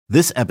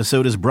This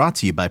episode is brought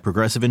to you by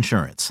Progressive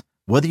Insurance.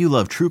 Whether you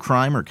love true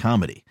crime or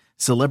comedy,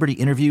 celebrity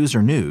interviews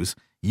or news,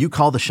 you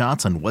call the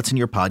shots on what's in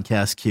your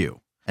podcast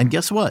queue. And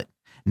guess what?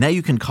 Now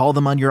you can call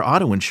them on your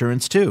auto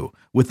insurance too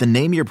with the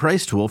Name Your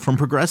Price tool from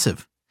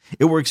Progressive.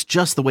 It works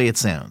just the way it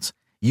sounds.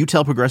 You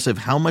tell Progressive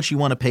how much you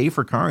want to pay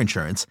for car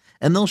insurance,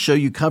 and they'll show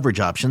you coverage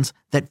options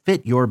that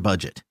fit your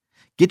budget.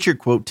 Get your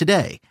quote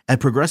today at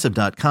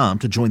Progressive.com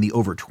to join the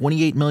over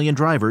 28 million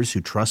drivers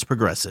who trust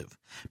Progressive.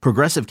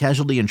 Progressive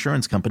Casualty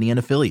Insurance Company and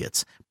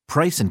Affiliates.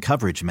 Price and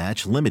coverage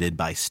match limited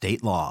by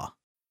state law.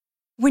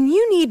 When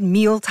you need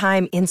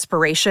mealtime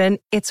inspiration,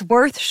 it's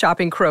worth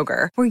shopping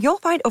Kroger, where you'll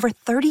find over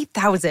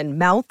 30,000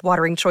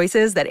 mouth-watering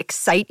choices that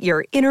excite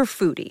your inner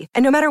foodie.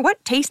 And no matter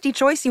what tasty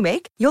choice you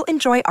make, you'll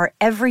enjoy our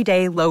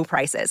everyday low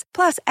prices,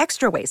 plus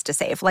extra ways to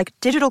save, like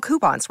digital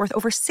coupons worth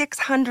over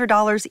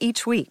 $600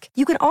 each week.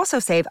 You can also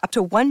save up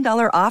to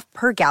 $1 off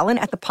per gallon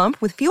at the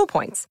pump with fuel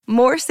points.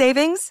 More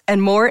savings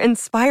and more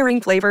inspiring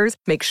flavors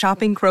make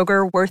shopping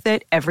Kroger worth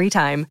it every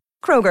time.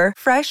 Kroger,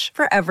 fresh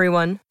for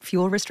everyone.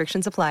 Fuel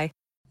restrictions apply.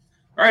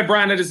 All right,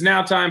 Brian, it is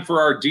now time for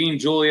our Dean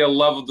Julia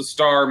Love of the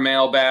Star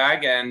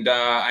mailbag, and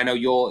I know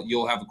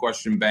you'll have a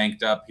question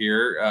banked up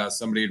here.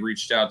 Somebody had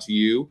reached out to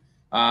you.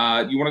 You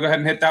want to go ahead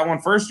and hit that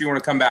one first, or you want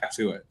to come back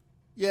to it?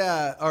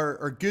 Yeah,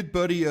 our good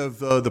buddy of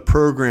the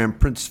program,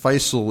 Prince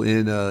Faisal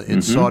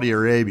in Saudi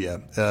Arabia,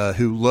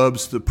 who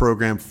loves the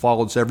program,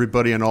 follows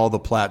everybody on all the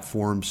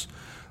platforms.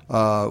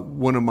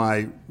 One of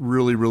my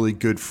really, really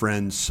good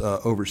friends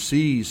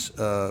overseas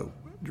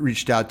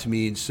reached out to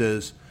me and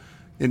says,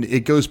 and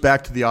it goes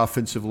back to the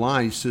offensive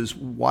line. He says,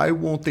 why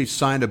won't they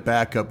sign a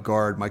backup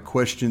guard? My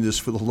question is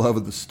for the love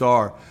of the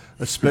star,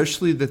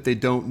 especially that they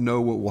don't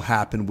know what will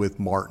happen with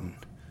Martin.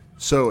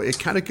 So it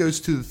kind of goes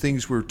to the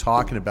things we're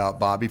talking about,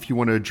 Bob, if you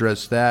want to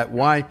address that.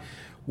 Why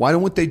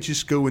don't they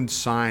just go and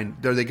sign?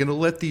 Are they going to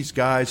let these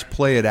guys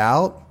play it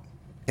out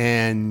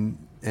and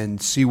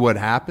see what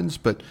happens?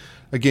 But,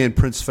 again,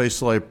 Prince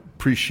Faisal, I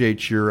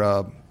appreciate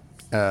your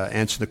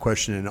answer the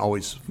question and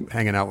always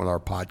hanging out with our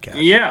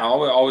podcast. Yeah,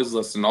 always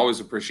listen, always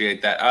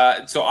appreciate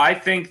that. So I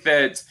think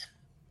that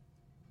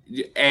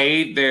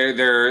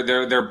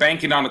they're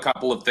banking on a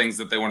couple of things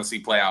that they want to see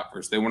play out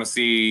first. They want to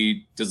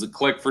see, does it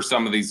click for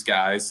some of these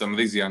guys, some of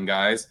these young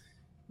guys?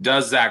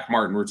 Does Zach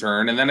Martin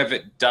return? And then if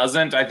it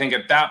doesn't, I think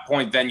at that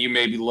point, then you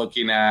may be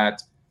looking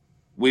at,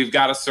 we've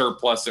got a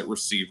surplus at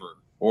receiver,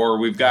 or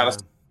we've got a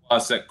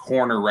surplus at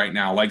corner right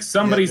now. Like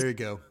somebody's. There you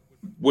go.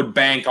 Would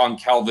bank on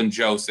Kelvin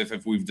Joseph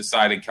if we've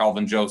decided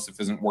Kelvin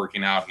Joseph isn't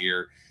working out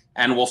here,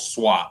 and we'll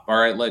swap. All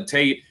right,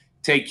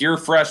 take your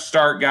fresh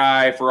start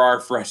guy for our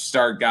fresh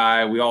start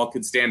guy. We all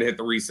could stand to hit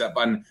the reset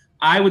button.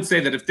 I would say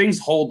that if things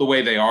hold the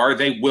way they are,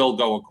 they will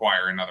go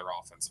acquire another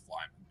offensive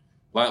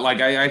lineman. Like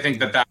I think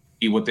that would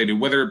be what they do.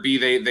 Whether it be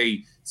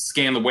they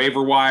scan the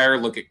waiver wire,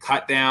 look at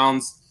cut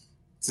downs.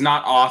 It's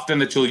not often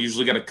that you'll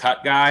usually get a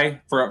cut guy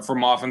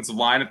from offensive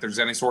line if there's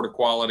any sort of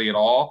quality at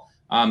all.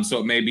 So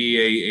it may be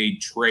a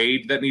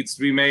trade that needs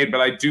to be made, but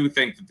I do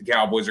think that the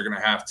Cowboys are going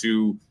to have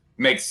to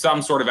make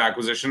some sort of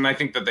acquisition, and I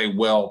think that they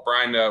will.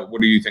 Brian,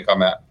 what do you think on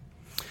that?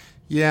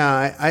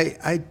 Yeah,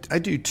 I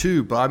do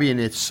too, Bobby, and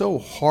it's so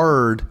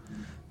hard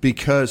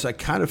because I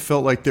kind of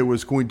felt like there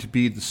was going to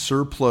be the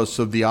surplus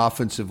of the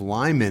offensive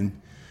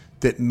linemen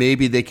that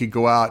maybe they could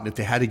go out, and if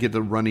they had to get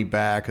the running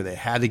back or they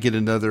had to get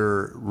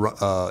another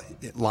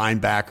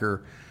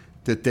linebacker,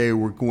 that they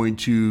were going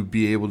to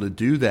be able to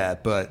do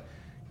that, but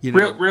you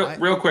know,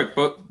 real quick,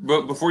 but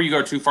before you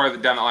go too far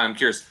down the line, I'm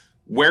curious,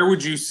 where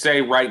would you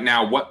say right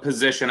now, what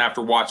position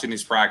after watching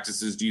these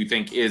practices do you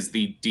think is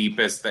the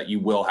deepest that you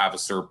will have a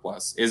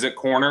surplus? Is it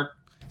corner?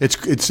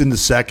 It's in the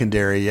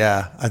secondary,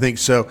 yeah. I think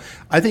so.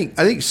 I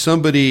think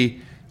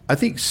somebody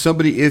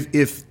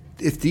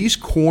if these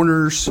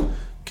corners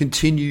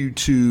continue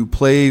to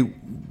play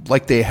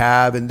like they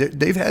have, and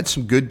they've had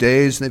some good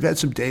days, and they've had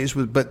some days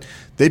but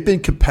they've been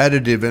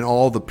competitive in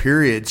all the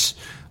periods.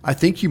 I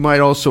think you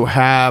might also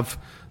have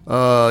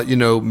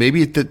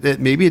maybe at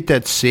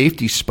that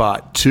safety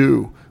spot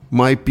too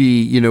might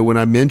be, when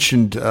I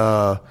mentioned.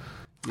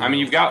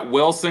 You've got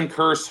Wilson,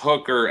 Curse,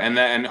 Hooker, and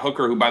then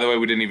Hooker, who, by the way,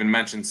 we didn't even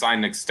mention,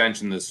 signed an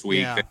extension this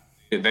week. Yeah.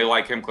 They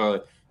like him clearly.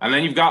 And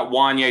then you've got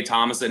Wanye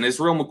Thomas and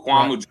Israel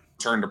Mukuamu just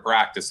returned to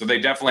practice, so they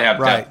definitely have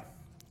depth. Right.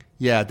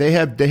 Yeah, they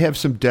have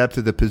some depth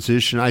at the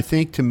position. I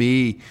think, to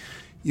me,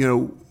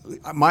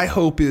 my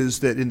hope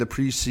is that in the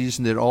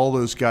preseason that all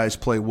those guys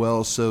play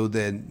well, so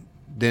then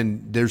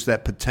there's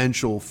that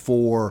potential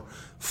for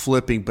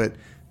flipping. But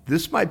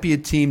this might be a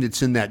team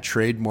that's in that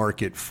trade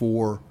market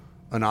for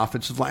an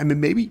offensive lineman.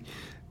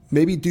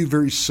 Maybe do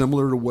very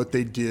similar to what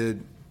they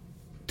did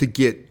to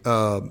get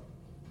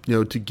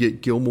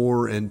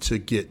Gilmore and to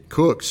get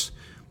Cooks.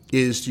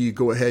 Is do you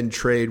go ahead and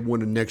trade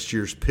one of next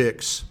year's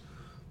picks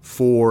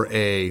for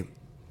a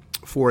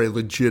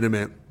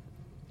legitimate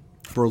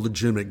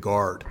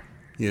guard,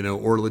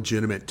 or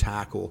legitimate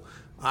tackle?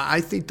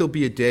 I think there'll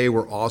be a day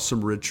where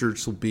Awesome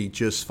Richards will be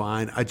just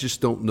fine. I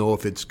just don't know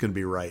if it's going to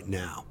be right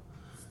now.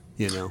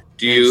 I'm going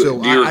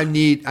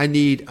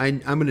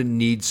to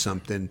need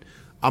something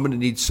I'm going to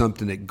need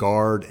something at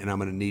guard, and I'm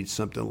going to need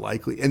something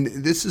likely. And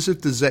this is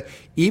if the Zach,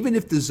 even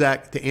if the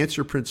Zach, to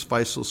answer Prince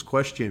Faisal's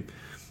question,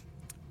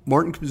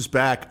 Martin comes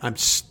back, I'm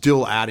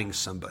still adding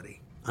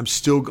somebody. I'm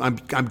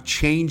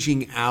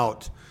changing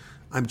out.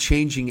 I'm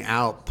changing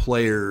out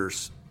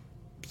players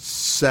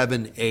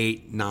 7,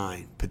 8,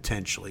 9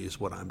 potentially is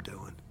what I'm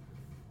doing.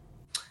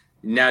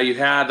 Now you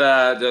had.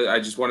 I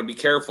just want to be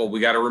careful. We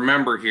got to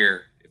remember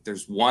here. If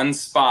there's one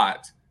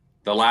spot.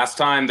 The last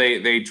time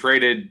they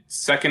traded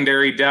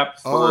secondary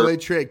depth for they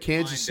traded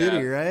Kansas City,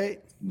 depth, right?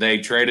 They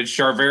traded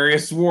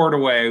Charvarius Ward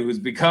away, who's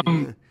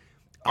become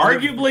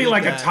arguably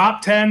like a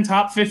top 10,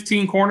 top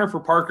 15 corner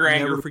for Parker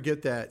Anger. Never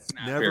forget that.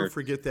 Never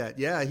forget that.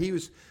 Yeah, he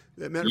was.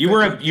 You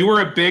were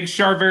a big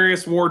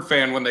Charvarius Ward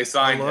fan when they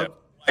signed him.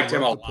 I liked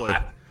him a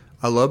lot.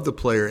 I love the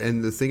player,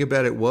 and the thing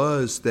about it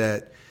was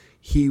that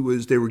they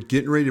were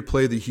getting ready to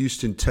play the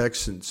Houston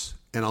Texans,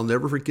 and I'll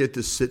never forget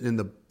this sitting in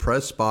the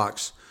press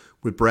box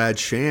with Brad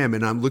Sham,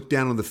 and I'm looked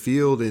down on the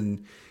field,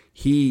 and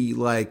he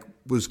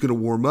was going to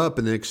warm up,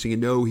 and the next thing you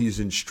know, he's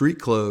in street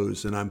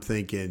clothes, and I'm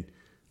thinking,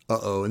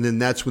 uh-oh. And then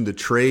that's when the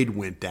trade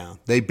went down.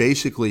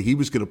 He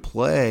was going to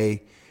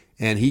play,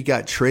 and he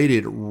got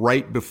traded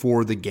right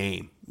before the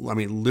game. I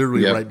mean,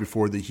 literally right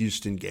before the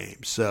Houston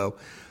game. So,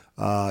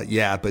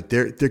 but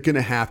they're going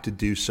to have to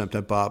do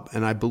something, Bob,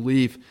 and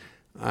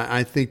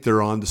I think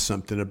they're on to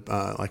something.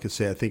 Like I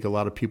say, I think a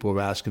lot of people are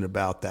asking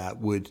about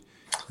that. Would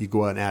you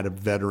go out and add a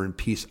veteran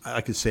piece?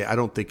 I could say I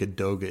don't think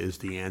Adoga is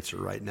the answer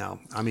right now.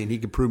 I mean, he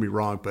could prove me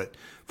wrong, but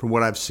from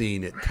what I've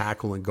seen at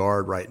tackle and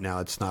guard right now,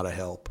 it's not a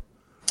help.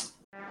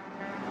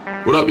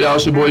 What up, y'all?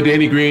 It's your boy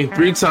Danny Green,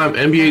 3-time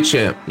NBA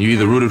champ. You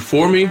either rooted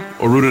for me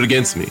or rooted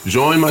against me.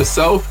 Join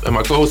myself and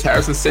my co-host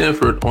Harrison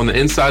Sanford on the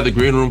Inside the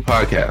Green Room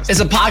podcast. It's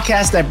a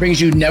podcast that brings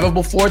you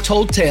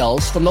never-before-told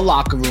tales from the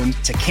locker room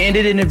to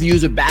candid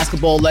interviews with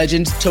basketball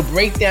legends to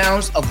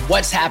breakdowns of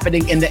what's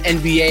happening in the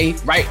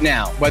NBA right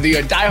now. Whether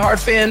you're a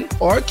diehard fan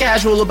or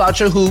casual about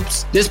your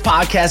hoops, this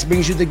podcast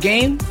brings you the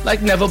game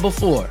like never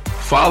before.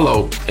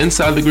 Follow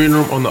Inside the Green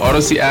Room on the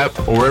Odyssey app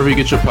or wherever you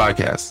get your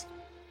podcasts.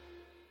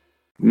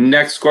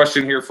 Next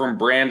question here from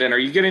Brandon. Are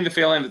you getting the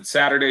feeling that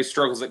Saturday's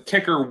struggles at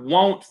kicker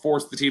won't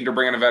force the team to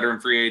bring in a veteran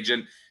free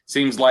agent?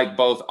 Seems like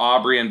both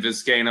Aubrey and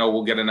Vizcaino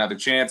will get another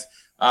chance.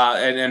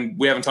 And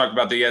we haven't talked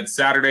about that yet.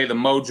 Saturday, the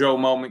mojo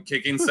moment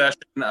kicking session.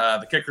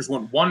 The kickers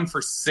went 1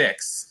 for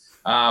 6,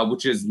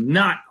 which is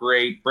not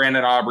great.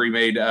 Brandon Aubrey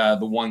made the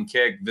one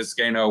kick.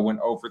 Vizcaino went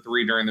 0 for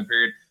 3 during the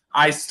period.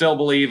 I still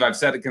believe, I've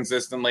said it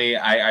consistently,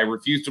 I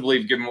refuse to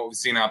believe, given what we've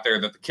seen out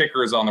there, that the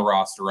kicker is on the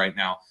roster right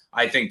now.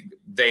 I think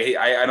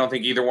I don't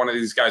think either one of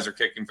these guys are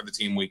kicking for the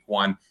team week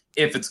 1.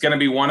 If it's going to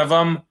be one of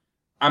them,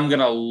 I'm going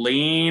to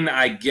lean,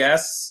 I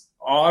guess,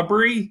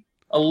 Aubrey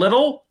a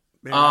little.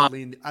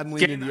 Man, I'm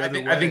leaning the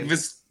other way.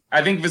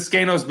 I think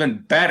Vizcaino's been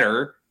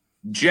better.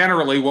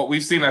 Generally, what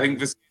we've seen, I think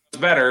Vizcaino's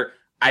better.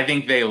 I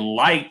think they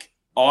like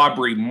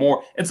Aubrey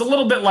more. It's a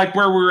little bit like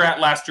where we were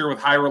at last year with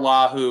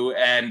Hyralahu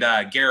and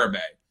Garibay,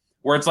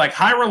 where it's like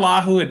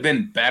Hyralahu had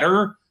been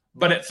better,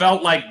 but it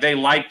felt like they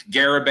liked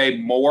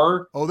Garibay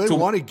more. Oh, they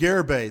wanted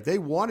Garibay. They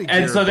wanted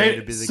and Garibay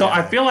to be the guy. So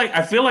I feel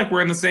like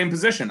we're in the same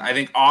position. I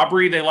think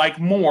Aubrey they like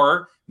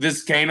more.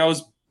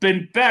 Vizcaino's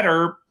been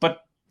better,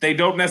 but they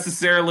don't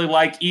necessarily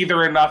like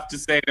either enough to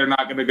say they're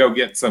not going to go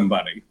get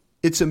somebody.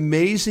 It's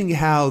amazing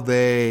how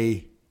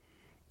these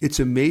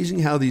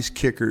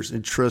kickers,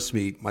 and trust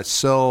me,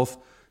 myself,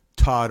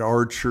 Todd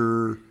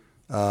Archer,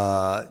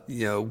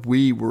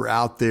 we were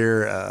out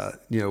there,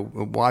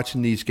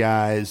 watching these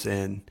guys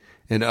and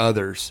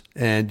others,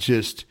 and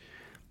just,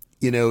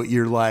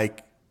 you're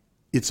like,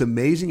 it's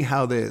amazing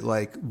how they,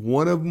 like,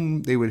 one of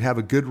them, they would have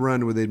a good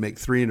run where they'd make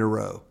 3 in a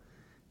row,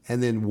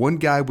 and then one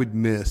guy would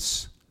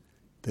miss,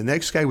 the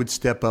next guy would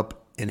step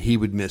up and he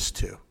would miss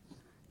 2.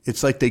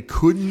 It's like they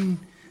couldn't,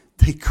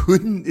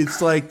 it's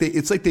like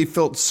they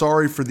felt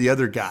sorry for the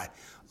other guy.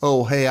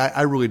 Oh, hey,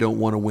 I really don't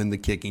want to win the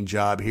kicking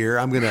job here.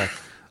 I'm gonna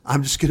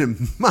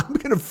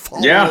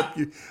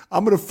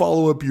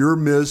follow up your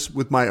miss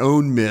with my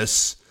own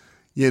miss,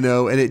 and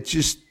it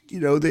just,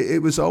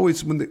 it was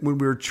always when we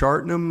were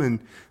charting them, and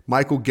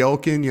Michael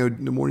Gelkin,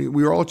 in the morning,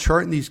 we were all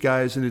charting these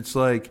guys, and it's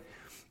like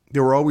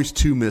there were always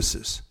 2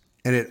 misses,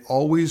 and it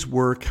always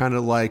were kind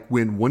of like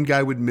when one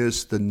guy would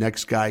miss, the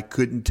next guy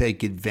couldn't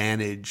take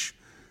advantage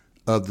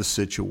of the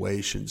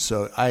situation.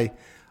 So I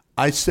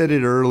said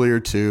it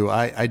earlier too.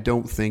 I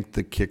don't think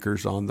the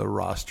kicker's on the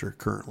roster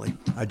currently.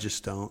 I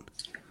just don't.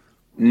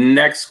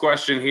 Next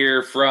question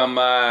here from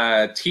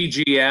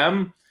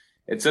TGM.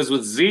 It says,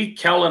 with Zeke,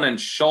 Kellen, and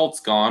Schultz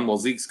gone, well,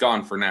 Zeke's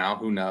gone for now.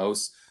 Who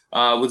knows?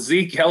 With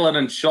Zeke, Kellen,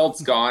 and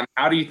Schultz gone,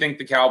 how do you think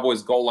the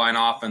Cowboys' goal line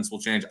offense will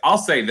change? I'll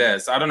say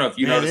this. I don't know if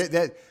you noticed.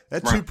 That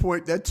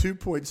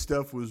 2-point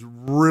stuff was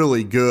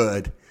really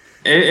good.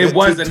 It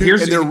was.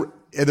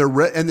 And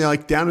they're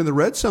like down in the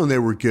red zone, they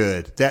were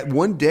good. That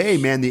one day,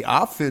 man, the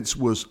offense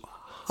was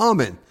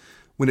humming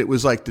when it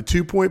was like the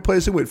 2-point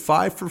plays. They went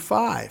 5 for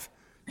 5.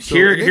 So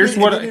they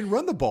didn't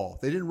run the ball.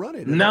 They didn't run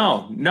it.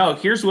 No.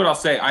 Here's what I'll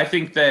say. I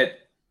think that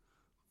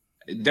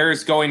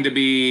there's going to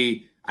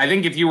be I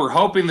think if you were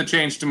hoping the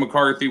change to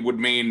McCarthy would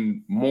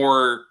mean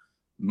more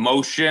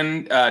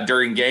motion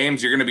during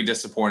games, you're going to be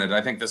disappointed.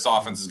 I think this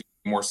offense is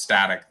more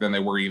static than they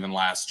were even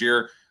last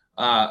year.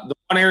 The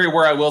one area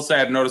where I will say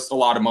I've noticed a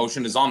lot of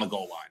motion is on the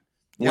goal line.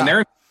 When they're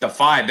in the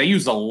 5, they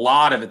use a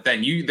lot of it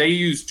then. They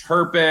use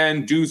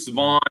Turpin, Deuce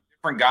Vaughn,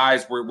 different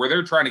guys where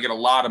they're trying to get a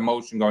lot of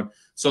motion going.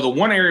 So the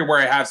one area where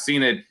I have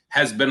seen it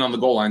has been on the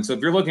goal line. So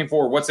if you're looking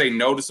for what's a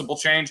noticeable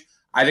change,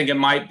 I think it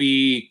might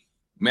be,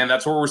 man,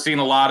 that's where we're seeing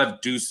a lot of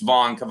Deuce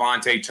Vaughn,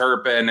 Cavante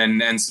Turpin,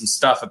 and some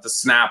stuff at the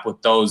snap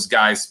with those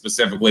guys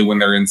specifically when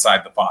they're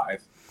inside the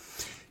 5.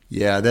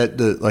 Yeah,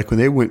 like when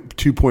they went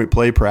 2-point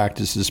play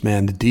practices,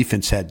 man, the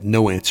defense had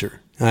no answer.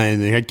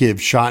 And they had to give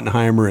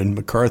Schottenheimer and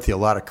McCarthy a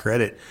lot of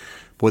credit.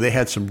 Boy, they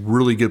had some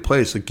really good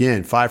plays.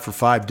 Again, 5 for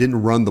 5,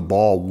 didn't run the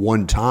ball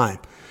one time.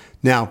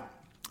 Now,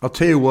 I'll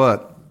tell you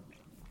what,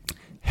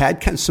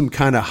 had some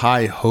kind of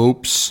high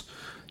hopes.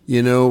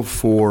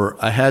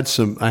 I had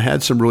some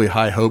really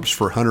high hopes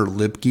for Hunter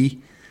Lipke.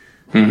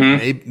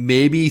 Mm-hmm.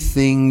 Maybe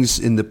things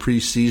in the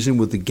preseason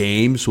with the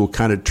games will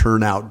kind of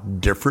turn out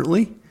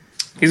differently.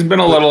 He's been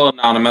a little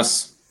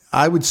anonymous.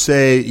 I would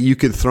say you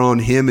could throw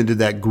him into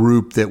that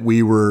group that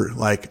we were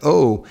like,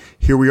 oh,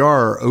 here we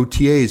are,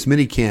 OTAs,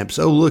 mini camps.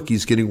 Oh, look,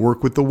 he's getting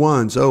work with the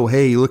ones. Oh,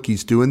 hey, look,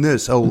 he's doing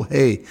this. Oh,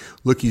 hey,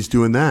 look, he's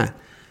doing that.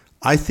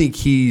 I think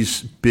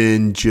he's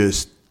been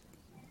just,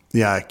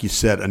 like you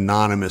said,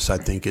 anonymous, I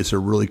think is a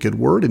really good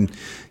word. And,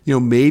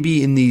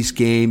 maybe in these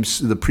games,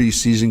 the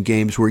preseason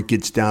games where it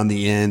gets down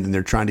the end and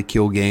they're trying to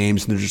kill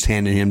games and they're just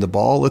handing him the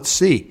ball, let's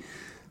see.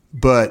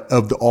 But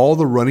of all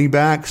the running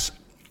backs,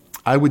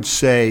 I would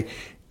say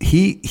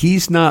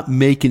he's not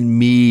making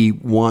me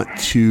want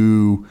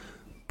to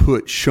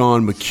put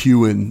Sean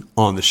McEwen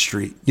on the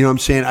street. You know what I'm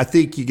saying? I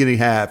think you're going to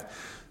have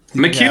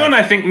McEwen.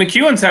 I think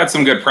McEwen's had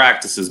some good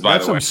practices, by the way.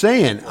 That's what I'm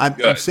saying.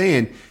 I'm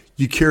saying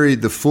you carry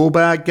the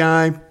fullback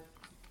guy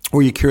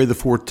or you carry the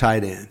 4th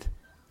tight end.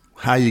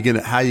 How you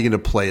gonna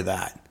play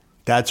that?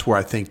 That's where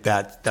I think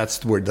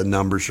that's where the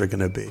numbers are going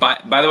to be.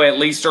 By the way, at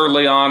least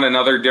early on,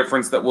 another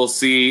difference that we'll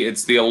see,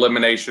 it's the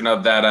elimination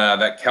of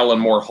that Kellen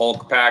Moore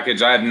Hulk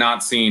package. I have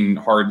not seen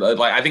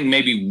I think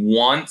maybe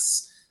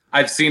once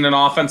I've seen an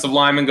offensive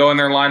lineman go in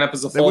their lineup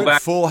as a fullback. They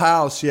went full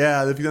house,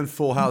 yeah. They've done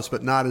full house,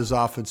 but not as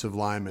offensive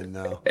lineman,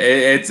 no.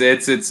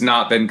 It's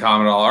not been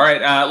common at all. All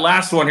right,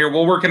 last one here.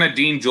 We'll work on a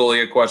Dean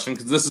Julia question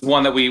because this is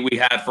one that we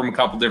had from a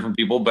couple different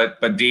people,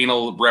 but Dean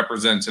will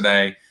represent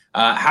today.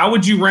 How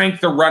would you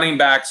rank the running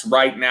backs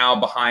right now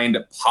behind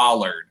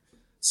Pollard?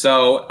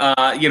 So,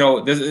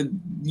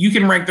 you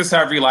can rank this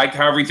however you like,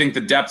 however you think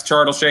the depth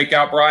chart will shake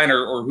out, Brian,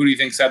 or who do you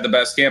think's had the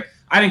best camp?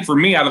 I think for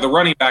me, out of the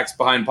running backs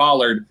behind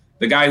Pollard,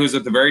 the guy who's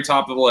at the very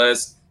top of the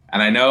list,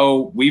 and I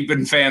know we've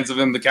been fans of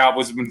him, the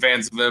Cowboys have been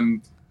fans of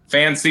him.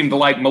 Fans seem to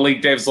like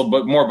Malik Davis a little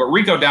bit more, but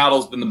Rico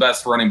Dowdle's been the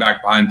best running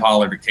back behind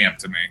Pollard at camp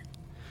to me.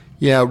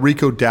 Yeah,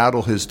 Rico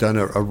Dowdle has done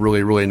a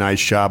really, really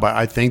nice job.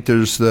 I think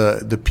there's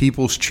the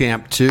people's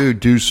champ, too.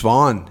 Deuce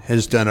Vaughn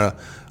has done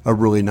a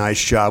really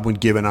nice job when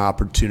given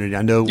opportunity.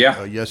 I know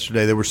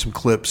yesterday there were some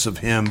clips of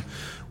him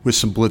with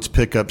some blitz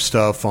pickup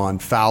stuff on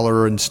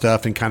Fowler and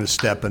stuff and kind of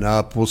stepping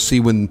up. We'll see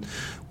when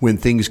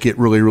things get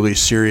really, really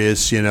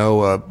serious,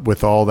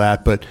 with all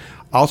that. But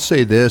I'll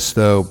say this,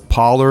 though.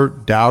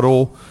 Pollard,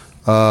 Dowdle,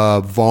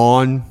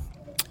 Vaughn,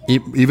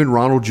 even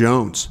Ronald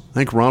Jones. I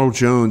think Ronald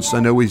Jones, I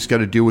know he's got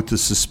to deal with the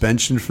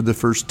suspension for the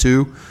first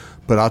 2,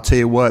 but I'll tell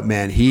you what,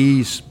 man,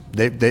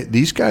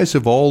 these guys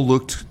have all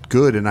looked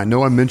good. And I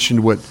know I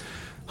mentioned what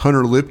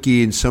Hunter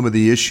Lipke and some of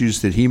the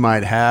issues that he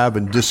might have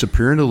and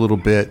disappearing a little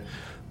bit,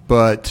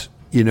 but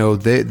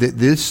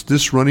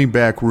this running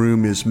back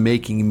room is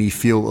making me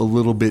feel a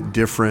little bit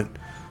different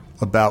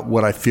about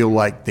what I feel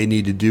like they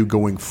need to do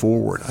going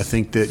forward. I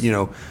think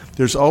that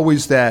there's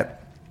always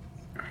that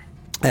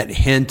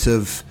hint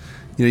of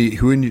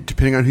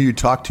depending on who you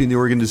talk to in the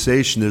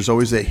organization, there's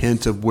always that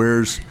hint of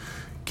where's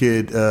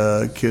kid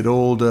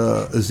old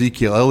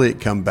Ezekiel Elliott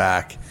come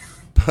back.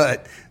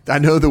 But I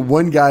know the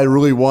one guy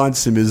really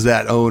wants him is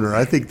that owner.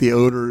 I think the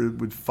owner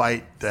would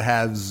fight to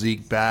have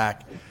Zeke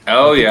back.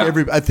 Oh, yeah.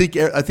 I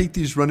think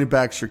these running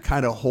backs are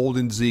kind of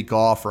holding Zeke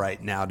off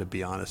right now, to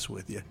be honest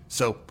with you.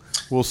 So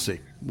we'll see.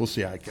 We'll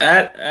see how it goes.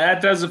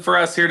 That does it for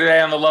us here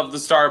today on the Love the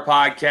Star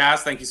podcast.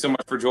 Thank you so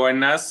much for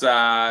joining us.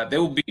 They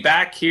will be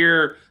back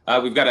here.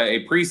 We've got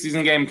a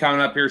preseason game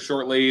coming up here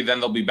shortly. Then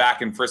they'll be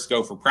back in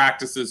Frisco for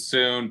practices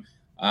soon.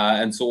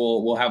 And so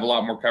we'll have a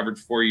lot more coverage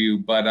for you.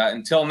 But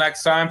until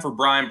next time, for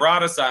Brian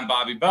Broaddus, I'm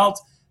Bobby Belt.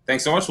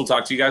 Thanks so much. We'll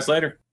talk to you guys later.